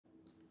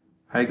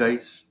Hi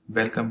guys,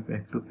 welcome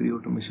back to Free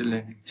Automation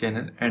Learning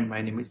channel and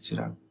my name is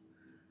Chirag.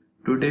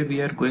 Today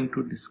we are going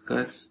to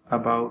discuss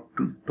about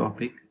two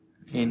topic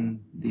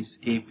in this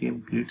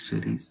Appium Grid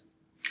series.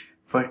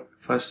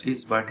 First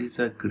is what is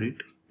a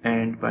grid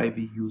and why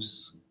we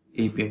use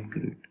Appium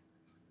Grid.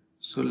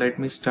 So let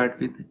me start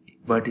with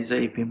what is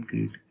a Appium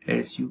Grid.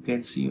 As you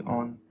can see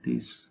on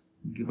this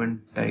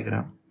given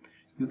diagram,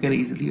 you can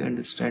easily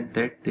understand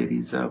that there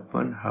is a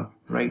one hub,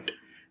 right?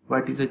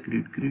 What is a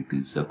grid? Grid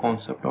is a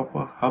concept of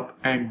a hub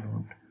and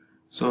node.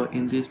 So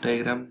in this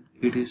diagram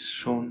it is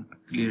shown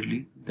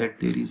clearly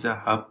that there is a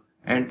hub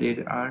and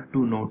there are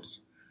two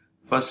nodes.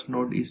 First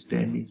node is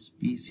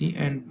PC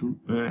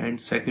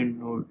and second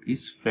node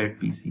is flat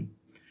PC.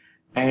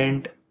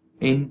 And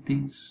in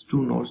these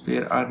two nodes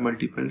there are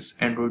multiple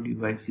Android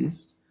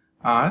devices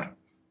are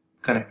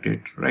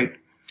connected, right?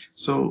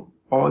 So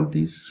all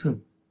this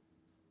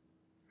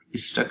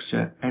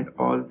structure and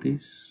all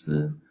this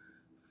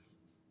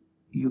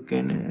you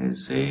can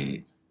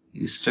say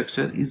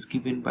structure is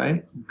given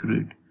by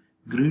grid.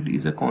 Grid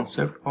is a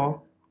concept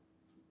of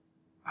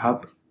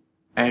hub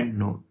and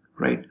node,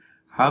 right?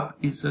 Hub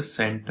is a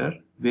center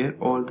where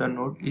all the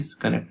node is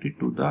connected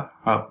to the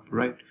hub,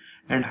 right?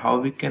 And how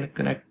we can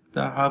connect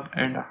the hub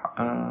and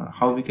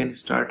how we can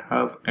start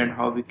hub and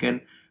how we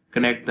can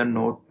connect the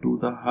node to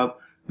the hub,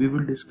 we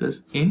will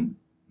discuss in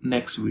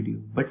next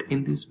video. But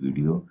in this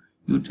video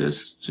you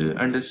just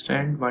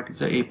understand what is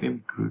a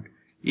Appium Grid.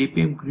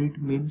 Appium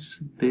Grid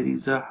means there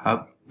is a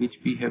hub which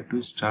we have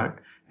to start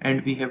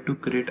and we have to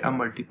create a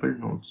multiple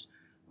nodes.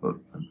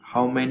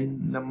 How many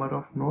number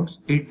of nodes?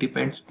 It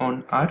depends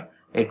on our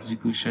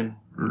execution,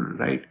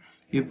 right?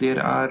 If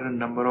there are a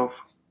number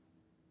of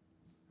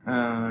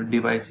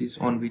devices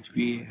on which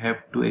we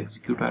have to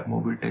execute our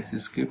mobile test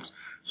scripts,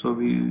 so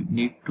we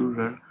need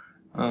to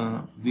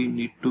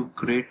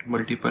create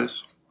multiple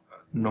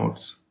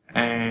nodes,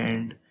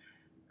 and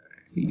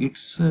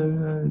it's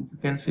you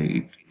can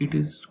say it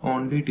is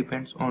only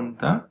depends on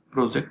the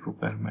project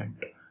requirement,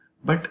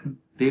 but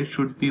there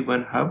should be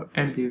one hub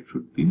and there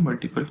should be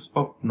multiples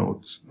of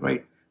nodes,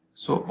 right?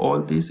 So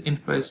all this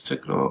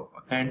infrastructure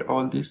and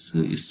all this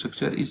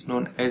structure is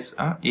known as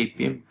a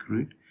Appium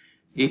Grid.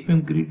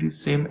 Appium Grid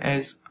is same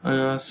as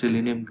a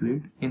Selenium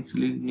Grid. In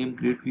Selenium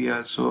Grid we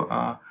also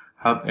a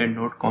hub and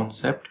node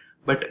concept,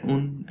 but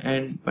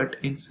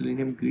in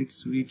Selenium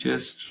Grids we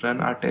just run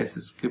our test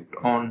script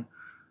on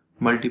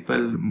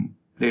multiple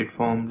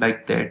platform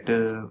like that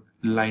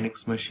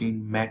Linux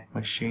machine, Mac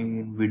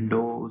machine,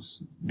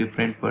 Windows,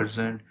 different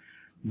version,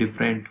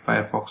 different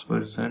Firefox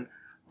version.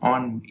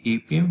 On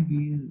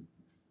Appium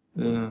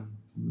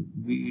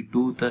we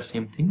do the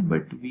same thing,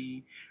 but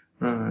we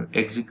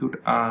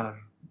execute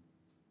our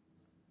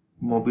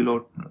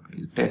mobile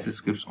test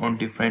scripts on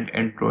different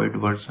Android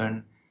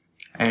version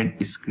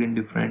and screen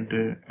different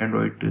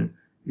Android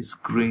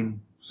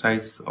screen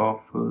size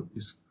of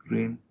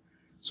screen.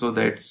 So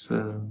that's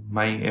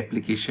my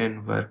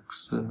application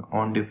works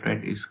on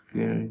different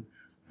screen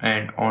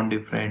and on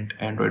different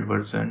Android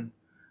version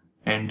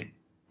and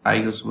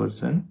iOS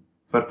version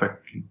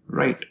perfectly,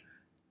 right?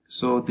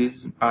 So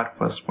this is our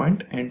first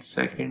point, and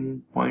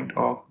second point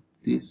of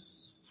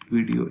this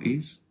video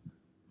is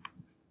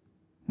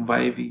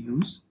why we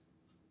use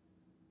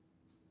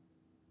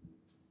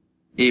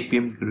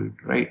Appium Grid,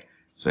 right?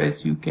 So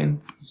as you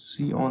can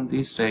see on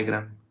this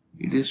diagram,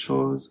 it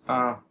shows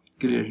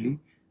clearly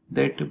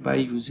that by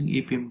using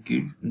Appium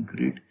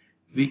Grid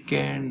we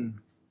can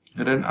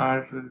run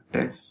our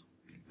test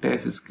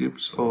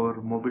scripts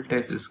or mobile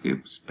test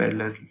scripts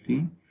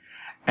parallelly,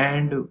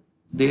 and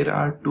there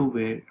are two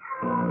ways.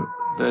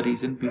 The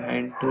reason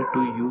behind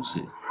to use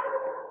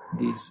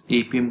this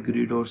Appium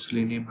Grid or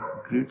Selenium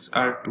Grids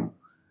are two.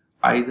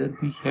 Either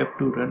we have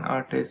to run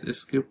our test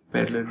script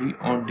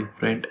parallelly on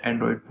different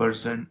Android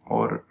version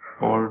or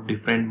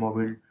different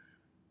mobile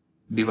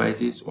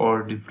devices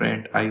or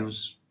different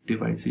iOS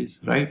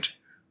devices, right?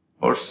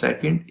 Or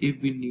second,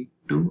 if we need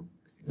to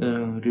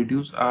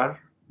reduce our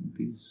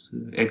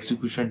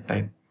execution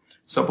time.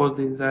 Suppose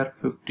these are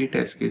 50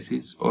 test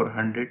cases or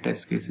 100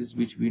 test cases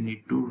which we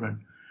need to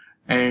run,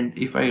 and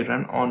if I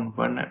run on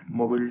one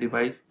mobile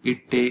device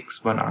it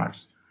takes 1 hour.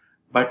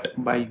 But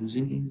by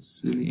using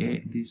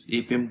this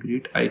Appium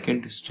Grid I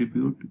can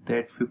distribute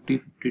that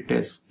 50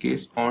 test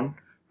case on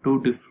two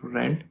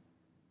different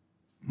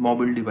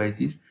mobile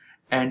devices,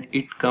 and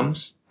it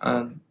comes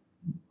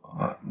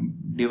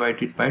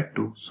divided by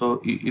 2.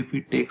 So if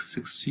it takes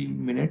 60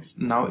 minutes,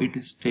 now it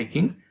is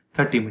taking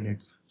 30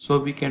 minutes. So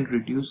we can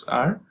reduce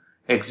our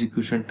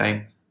execution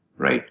time,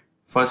 right?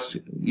 First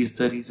is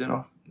the reason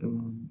of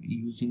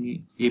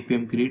using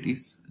Appium Grid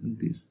is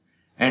this,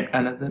 and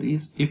another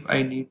is if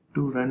I need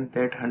to run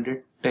that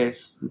 100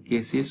 test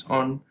cases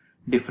on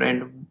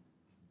different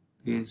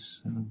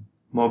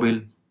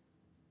mobile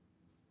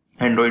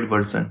Android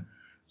version.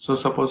 So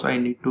suppose I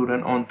need to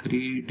run on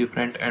 3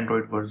 different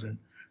Android version.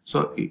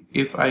 So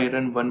if I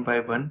run one by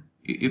one,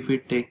 if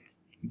it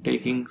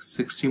taking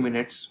 60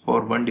 minutes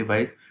for one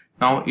device,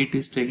 now it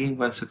is taking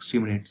 160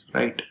 minutes,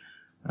 right?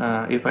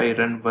 if I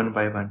run one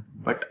by one.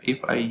 But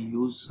if I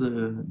use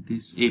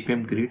this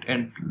Appium Grid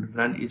and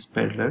run is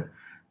parallel,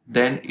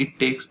 then it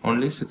takes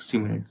only 60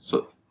 minutes.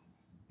 So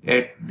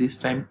at this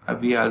time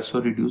we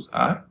also reduce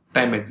our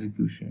time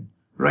execution,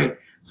 right?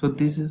 So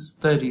this is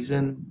the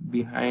reason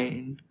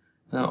behind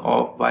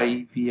of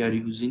why we are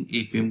using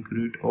Appium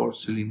Grid or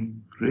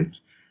Selenium Grid,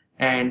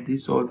 and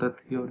this is all the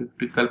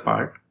theoretical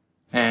part.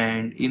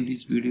 And in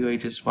this video I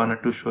just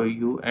wanted to show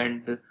you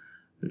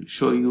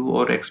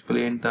or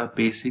explain the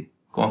basic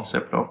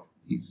concept of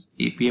this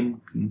Appium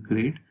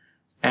Grid.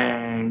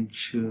 And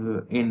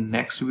in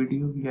next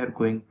video we are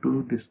going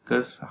to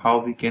discuss how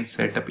we can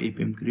set up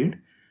Appium Grid.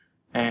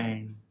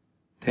 And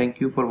thank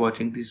you for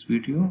watching this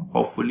video.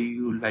 Hopefully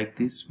you like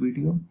this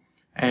video,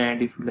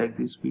 and if you like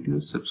this video,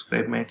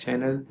 subscribe my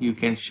channel. You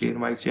can share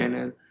my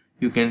channel,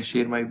 you can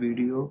share my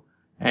video,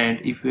 and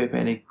if you have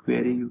any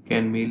query you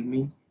can mail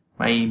me.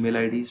 My email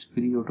ID is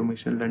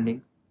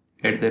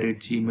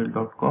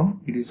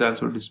freeautomation.learning@gmail.com. It is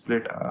also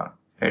displayed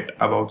at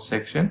about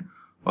section,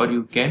 or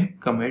you can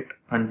comment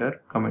under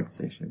comment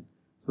section.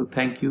 So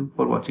thank you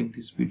for watching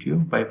this video.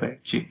 Bye bye,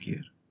 take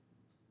care.